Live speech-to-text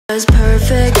Does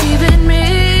perfect even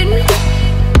mean?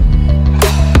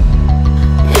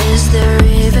 Is there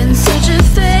even such a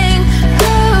thing?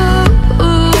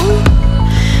 Ooh,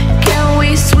 can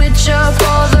we switch up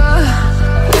all the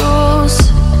rules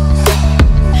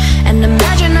and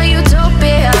imagine a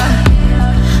utopia?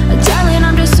 Darling,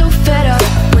 I'm just so fed up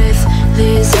with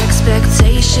these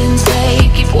expectations. They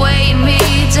keep weighing me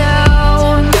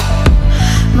down.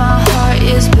 My heart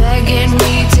is begging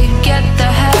me to get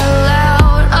the hell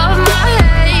out of my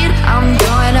head. I'm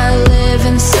gonna live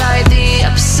inside the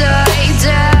upside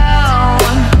down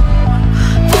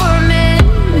for a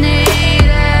minute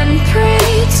and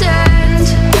pretend,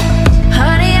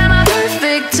 honey, I'm a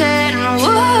perfect 10.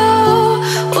 Whoa,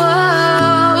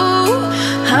 whoa,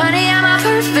 honey, I'm a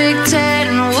perfect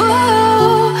 10.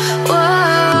 Whoa,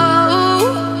 whoa,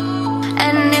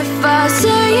 and if I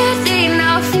say it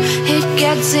enough, it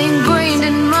gets ingrained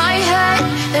in my head,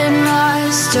 and I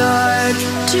start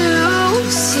to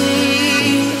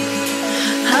see,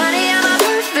 honey, I'm a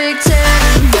perfect 10.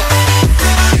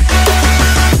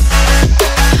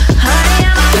 Honey,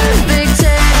 I'm a perfect 10.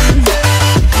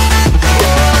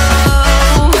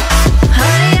 Whoa,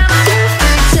 honey, I'm a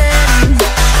perfect 10.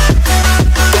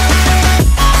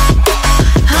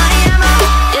 Honey, I'm a,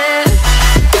 yeah.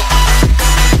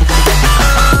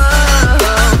 Oh,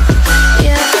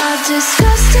 yeah, I've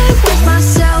discussed it with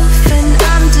myself, and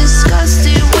I'm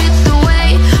disgusted with the way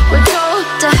we're told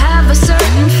to have a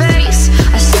certain face.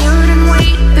 I stood and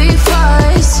wait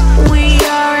because we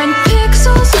aren't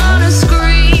pixels on a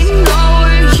screen. No,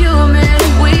 we're human,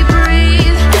 we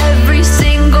breathe. Every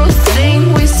single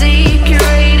thing we see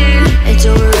curated. It's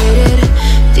overrated.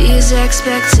 These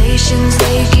expectations,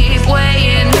 they keep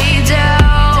weighing me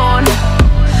down.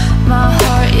 My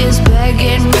heart is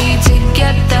begging me to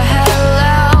get the hell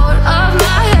out of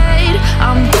my head.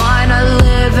 I'm gonna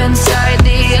live inside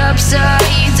the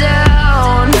upside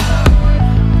down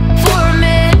for a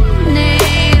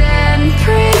minute and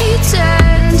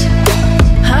pretend,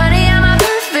 honey, I'm a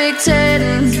perfect 10.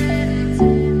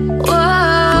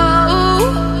 Whoa,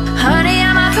 honey,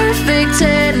 I'm a perfect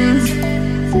 10.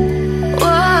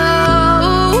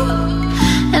 Whoa,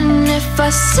 and if I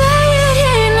say it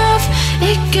enough,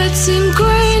 it gets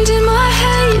ingrained in my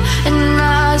head, and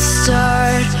I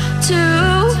start to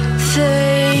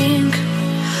think,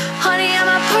 honey, I'm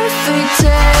a perfect 10.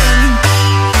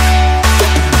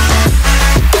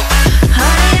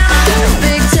 Honey, I'm a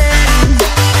perfect 10.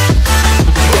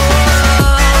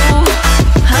 Whoa,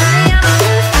 honey, I'm a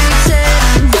perfect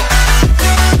 10.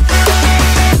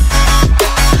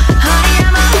 Honey,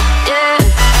 I'm a, yeah.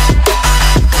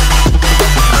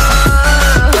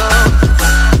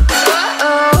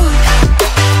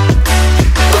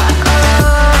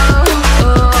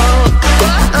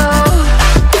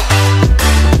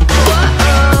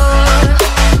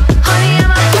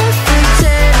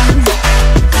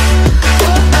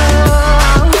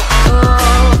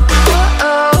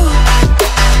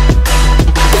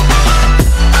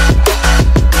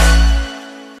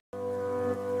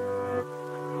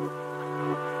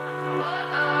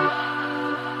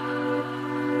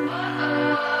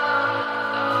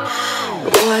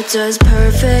 What does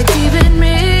perfect even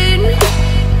mean?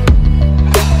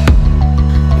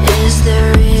 Is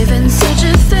there even such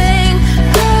a thing?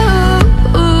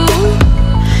 Ooh,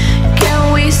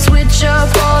 can we switch up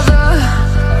all the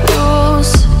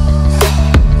rules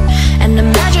and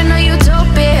imagine a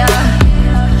utopia?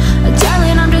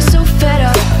 Darling, I'm just so fed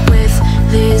up with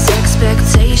these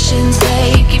expectations.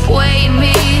 They keep weighing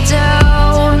me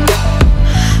down.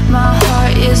 My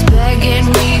heart is begging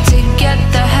me to get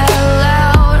the hell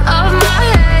out of my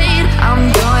head.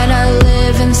 I'm gonna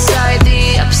live inside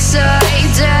the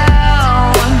upside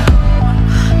down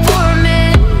for a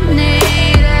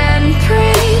minute and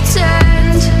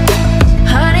pretend,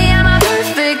 honey, I'm a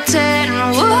perfect 10.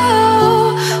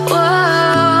 Whoa,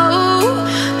 whoa,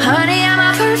 honey, I'm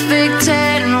a perfect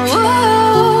 10.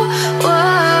 Whoa,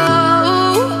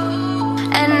 whoa,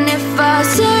 and if I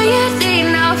say it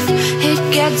enough, it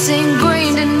gets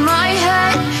ingrained in my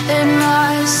head, and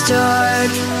I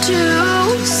start to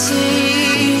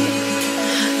see,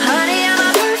 honey, I'm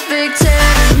a perfect 10.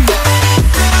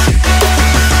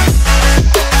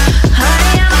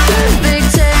 Honey, I'm a perfect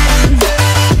 10.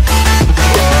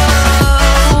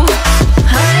 Whoa,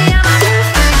 honey, I'm a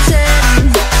perfect 10.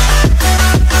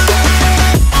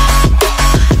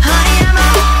 Honey, I'm a,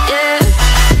 yeah.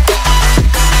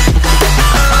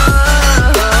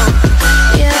 Oh,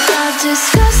 yeah, I've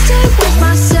discussed it with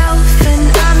myself, and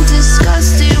I'm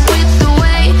disgusted with the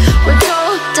way we're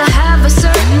told to have a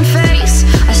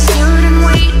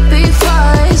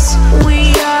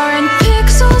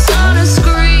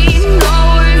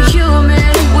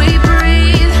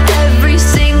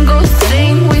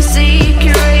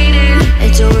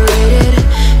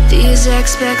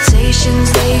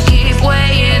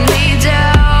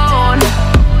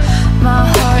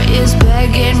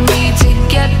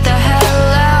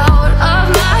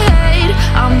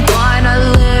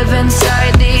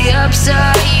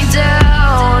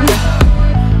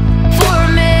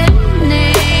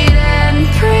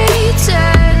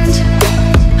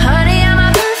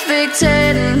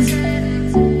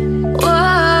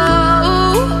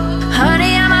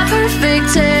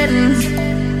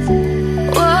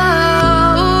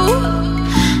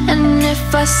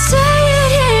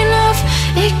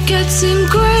getting